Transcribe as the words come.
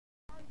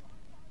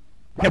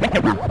Here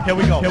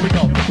we go.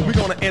 We're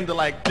gonna end it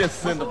like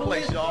this in the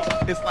place, y'all.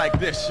 It's like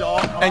this, y'all.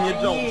 And you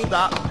don't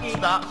stop.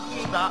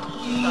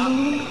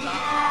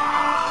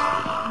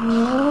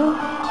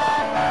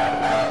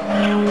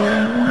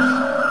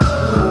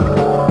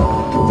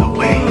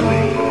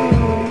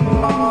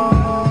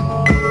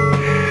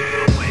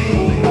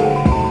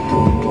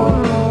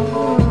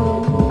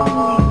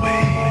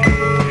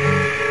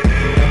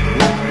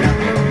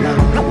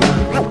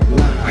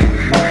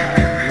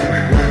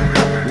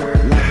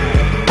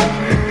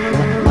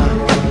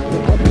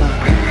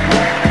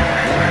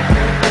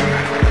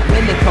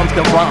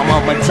 The rhyme,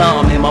 I'm a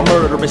dime, and my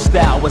murderous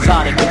style was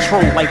out of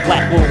control like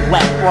black wool,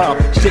 black rhyme.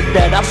 Shit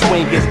that I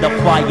swing is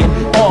defying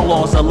all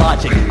laws of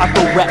logic. I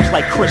throw raps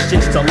like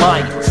Christians to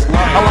lions.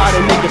 A lot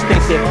of niggas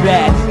think they're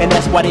bad, and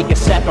that's why they get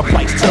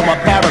sacrificed to my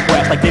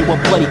paragraphs like they were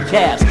bloody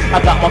calves.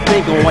 I got my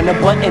finger on the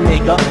button,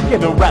 nigga,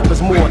 giving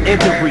rappers more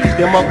injuries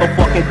than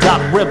motherfucking Doc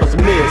Rivers,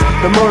 Miz,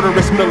 the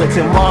murderous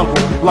militant mongrel,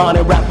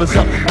 lining rappers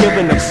up,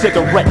 giving them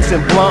cigarettes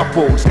and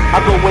blindfolds. I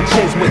go in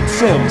chins with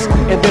Sims,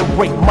 and then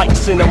break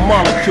mics into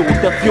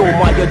molecules that fuel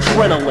my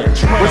adrenaline.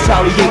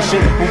 Retaliation,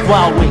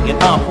 violating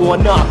eye for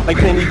an eye, like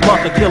Benny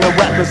Bunker killing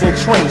rappers in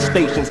train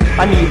stations.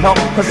 I need help,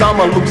 cause I'm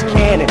a loose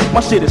cannon.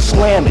 My shit is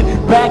slamming,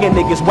 bagging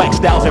niggas, whack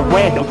styles at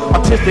random.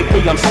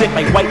 Artistically, I'm sick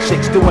like white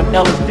chicks doing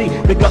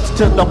LSD. Big ups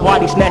to the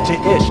body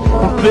snatcher-ish.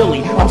 From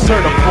Philly, I'm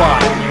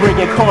certified,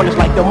 bringing carnage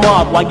like the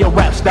mob while your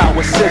rap style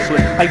was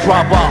sizzling like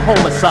drive-by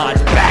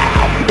homicides.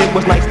 Bow! It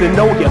was nice to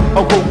know ya.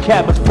 A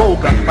vocab is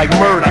vulgar like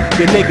murder.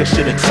 Your nigga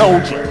should've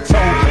told ya.